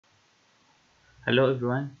Hello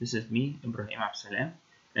everyone, this is me, Ibrahim Absalam.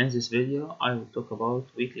 In this video, I will talk about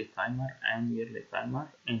weekly timer and yearly timer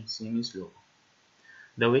in Siemens LOGO.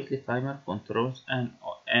 The weekly timer controls an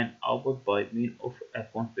output by means of a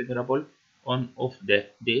configurable on-off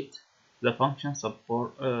date. The function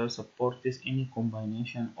supports any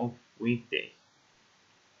combination of weekdays.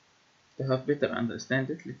 To have better understand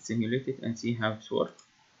it, let's simulate it and see how it works.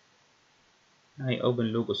 I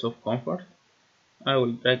open Logo Soft Comfort. I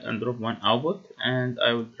will drag and drop one output and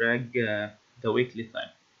I will drag the weekly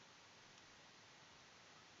time.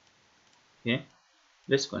 Okay,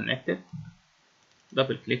 let's connect it.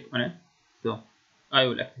 Double click on it. So I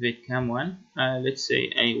will activate cam1. Let's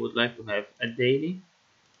say I would like to have a daily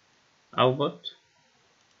output,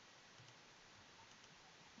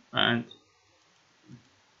 and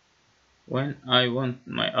when I want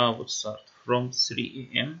my output start from 3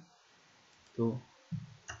 a.m. to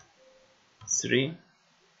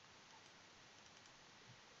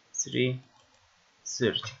 3:30,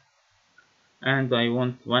 and I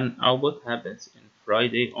want one output happens in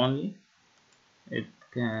Friday only. It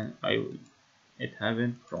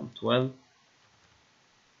happen from 12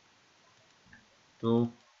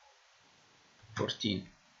 to 14.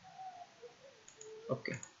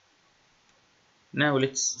 Okay. Now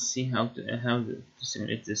let's see how to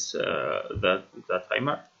simulate this the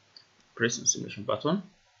timer. Press the simulation button.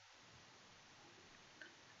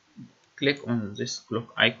 Click on this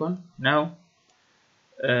clock icon. Now,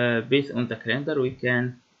 based on the calendar, we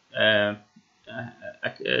can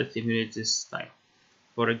simulate this time.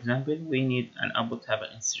 For example, we need an output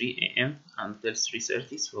happen in 3 a.m. until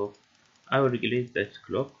 3:30. So I will regulate that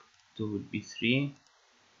clock to be 3:30.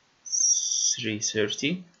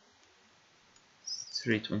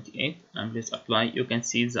 3:28, and please apply. You can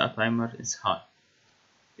see the timer is high.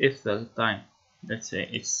 If the time, let's say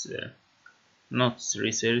it's not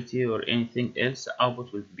 3:30 or anything else, the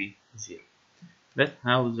output will be 0. That's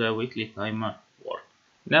how the weekly timer works.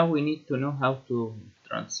 Now we need to know how to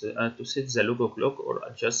set the logo clock or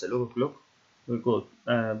adjust the logo clock. We go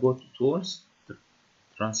to tools,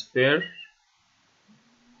 transfer,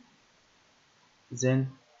 then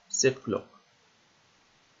set clock.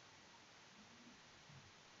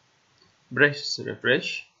 Press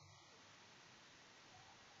refresh.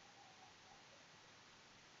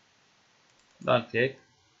 Double click,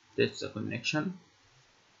 test the connection.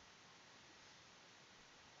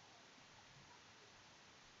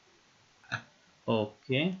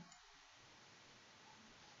 Okay.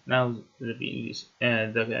 Now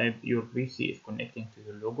your PC is connecting to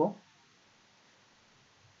the logo.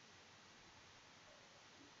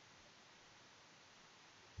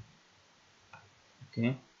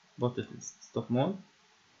 Okay, put it in stop mode.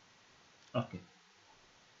 Okay.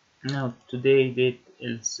 Now today date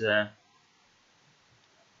is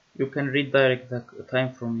you can redirect the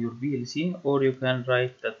time from your PLC, or you can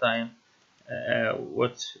write the time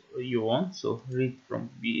what you want. So read from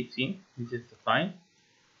PLC. This is the time.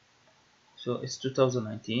 So it's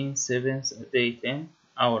 2019, 7th day 10,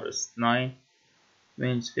 hours 9,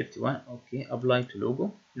 minutes 51. Okay, apply to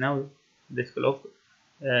logo. Now this clock,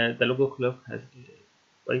 the logo clock has.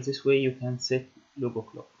 By this way, you can set logo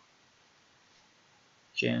clock.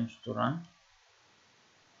 Change to run.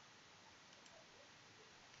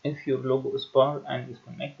 If your logo is powered and is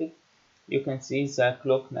connected, you can see the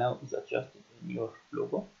clock now is adjusted in your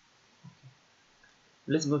logo. Okay.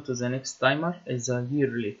 Let's go to the next timer. Is a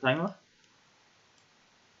yearly timer.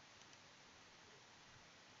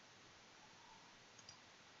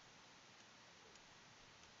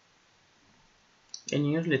 In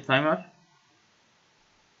yearly timer,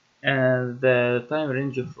 the time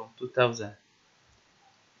range from 2000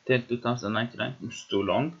 till 2099 is too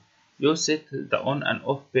long. You set the on and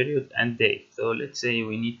off period and day. So let's say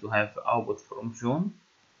we need to have output from June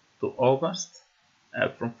to August,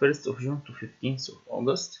 from 1st of June to 15th of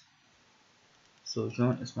August. So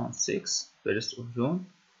June is month 6, 1st of June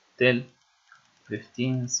till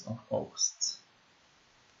 15th of August.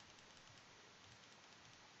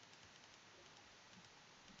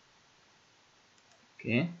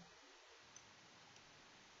 Okay,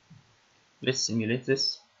 let's simulate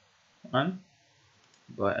this one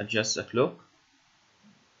by adjust the clock.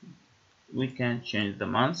 We can change the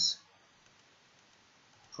months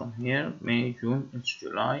from here. May, June, it's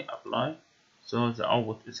July. Apply. So the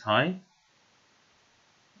output is high.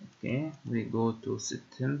 Okay, we go to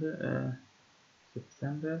September.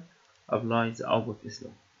 Apply, the output is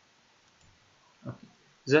low. Okay,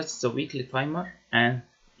 that's the weekly timer and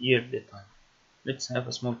yearly timer. Let's have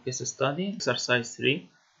a small case study. Exercise 3.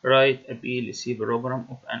 Write a PLC program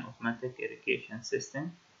of an automatic irrigation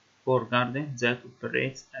system for garden that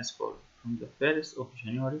operates as follows. From the 1st of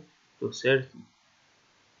January to 30th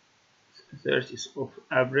of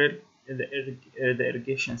April, the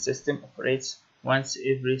irrigation system operates once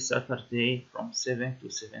every Saturday from 7 to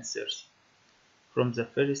 7:30. From the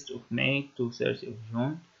 1st of May to 30th of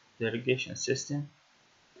June, the irrigation system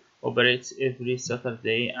operates every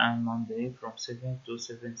Saturday and Monday from 7 to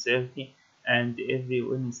 7:30 and every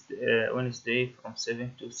Wednesday from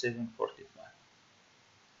 7 to 7:45.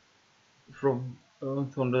 From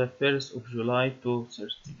the 1st of July to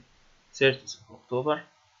 30th of October,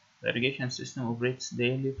 the irrigation system operates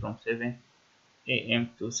daily from 7 a.m.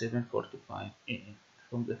 to 7:45 a.m.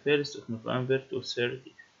 From the 1st of November to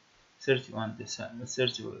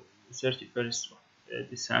 31st of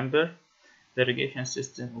December, the irrigation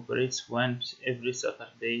system operates once every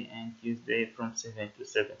Saturday and Tuesday from 7 to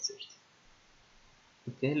 7:30.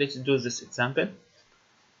 Okay, let's do this example.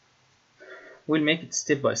 We'll make it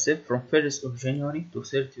step by step. From 1st of January to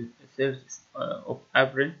 30th of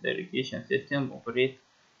April, the irrigation system operates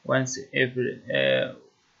once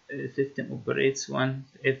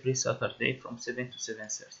every Saturday from 7 to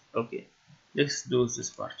 7:30. Okay, let's do this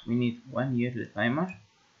part. We need one yearly timer,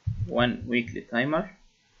 one weekly timer.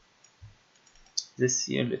 This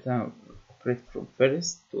yearly timer operates from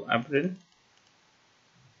 1st to April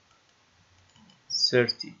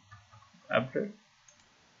 30 April,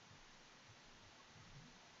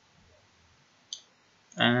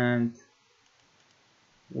 and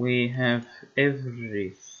we have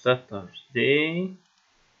every Saturday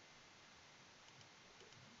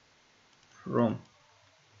from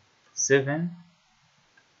 7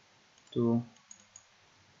 to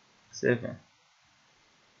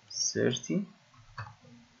 7:30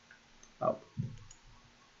 out.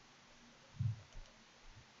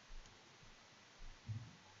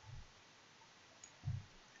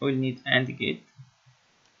 We'll need AND gate,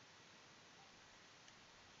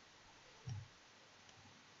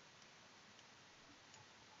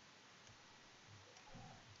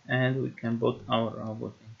 and we can put our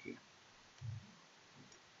output in here.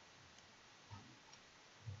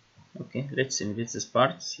 Okay, let's simulate this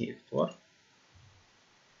part, see if it works.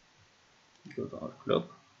 Go to our clock.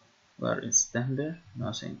 We are in September,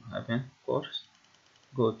 nothing happened, of course.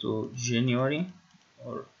 Go to January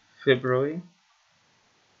or February,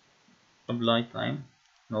 apply time,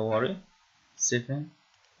 no worry.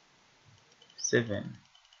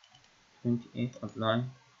 7:28 apply.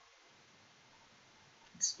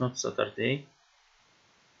 It's not Saturday,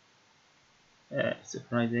 it's a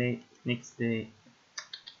Friday.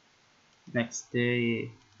 Next day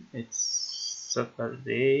it's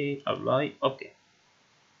Saturday, apply. Okay,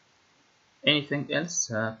 anything else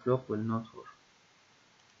clock will not work.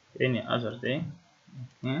 Any other day,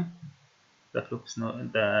 okay, the clock is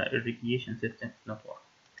not, the irrigation system is not working.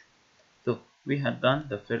 So we have done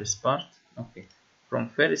the first part. Okay, from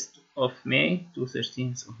 1st of May to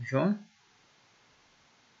 13th of June,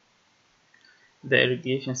 the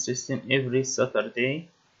irrigation system every Saturday,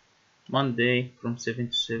 Monday from 7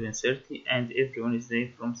 to 7:30 and every Wednesday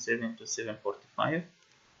from 7 to 7:45.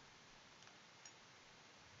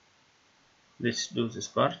 Let's do this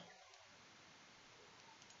part.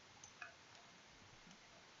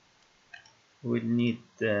 We'll need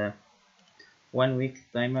 1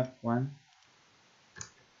 week timer, one.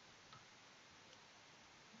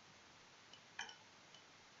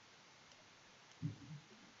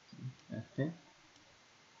 Okay.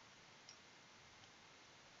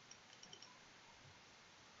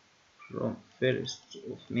 From 1st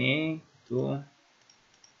of May to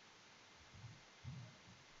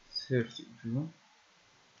 30th of June.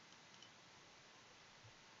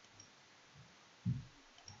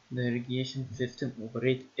 The irrigation system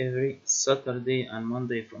operates every Saturday and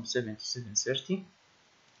Monday from 7 to 7:30.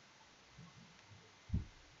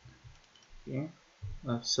 Okay.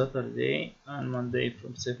 Saturday and Monday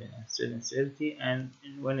from 7 and 7:30, and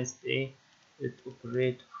in Wednesday it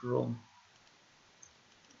operates from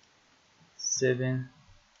 7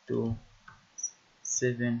 to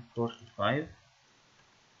 7:45.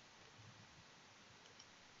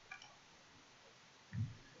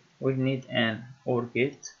 We need an OR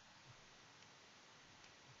gate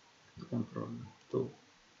to control to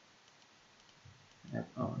have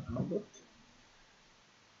our output.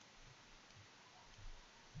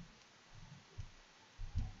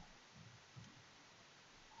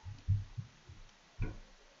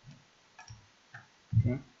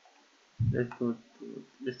 Okay,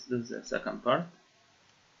 let's do the second part.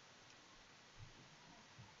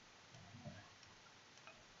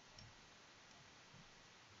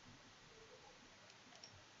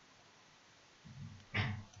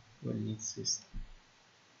 We'll need this.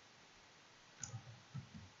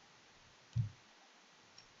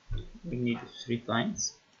 we need it 3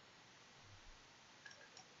 times,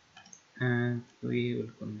 and we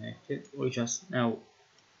will connect it. We just now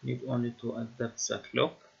need only to adapt the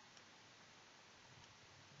clock.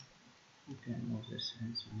 You can move this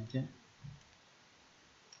inside.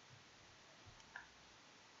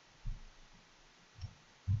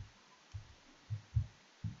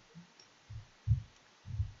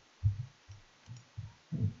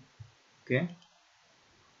 Okay.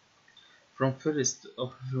 From 1st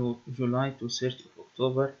of July to 30th of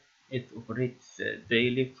October, it operates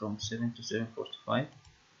daily from 7 to 7:45.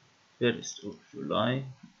 1st of July,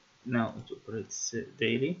 now it operates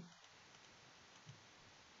daily.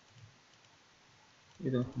 We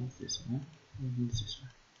don't need this one, we need this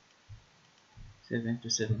one. 7 to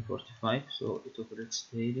 7:45, so it operates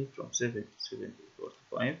daily from 7 to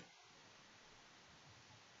 7:45.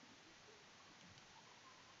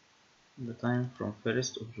 The time from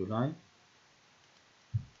 1st of July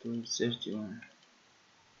to 31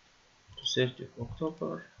 to 30th of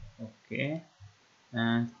October. Okay,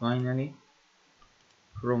 and finally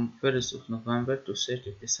from 1st of November to 30th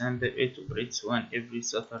of December, it operates one every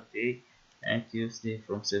Saturday and Tuesday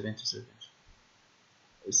from 7 to 7:30.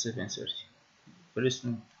 1st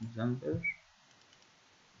of November,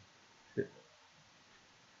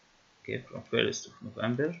 okay, from 1st of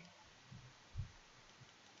November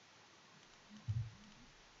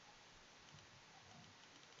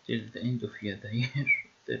till the end of the year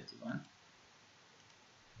 31.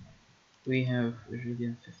 We have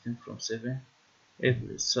Meridian 15 from 7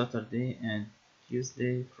 every Saturday and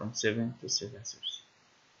Tuesday from 7 to 7:30.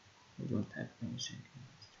 We don't have anything.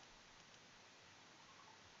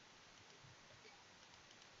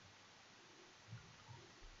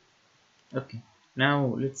 Okay, now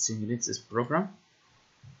let's simulate this program.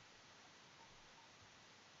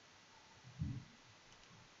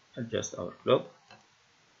 Adjust our clock.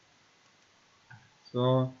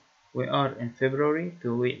 So we are in February,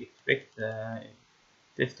 so we expect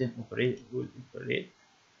 15 will operate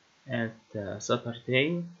at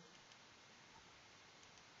Saturday.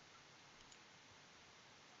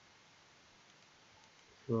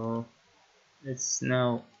 So it's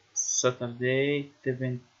now Saturday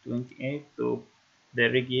 7:28, so the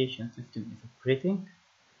irrigation system is operating.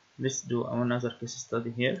 Let's do another case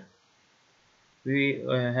study here. We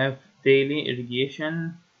have daily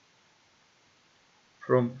irrigation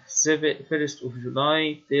from 1st of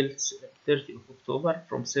July till 30th of October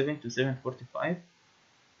from 7 to 7:45.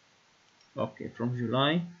 Okay, from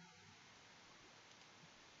July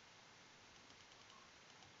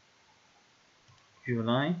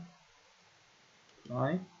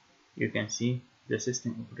you can see the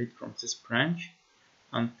system operate from this branch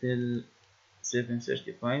until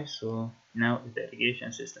 7:35. So now the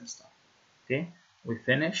irrigation system stopped. Okay, we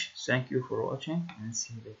finish. Thank you for watching and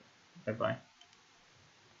see you later. Bye bye.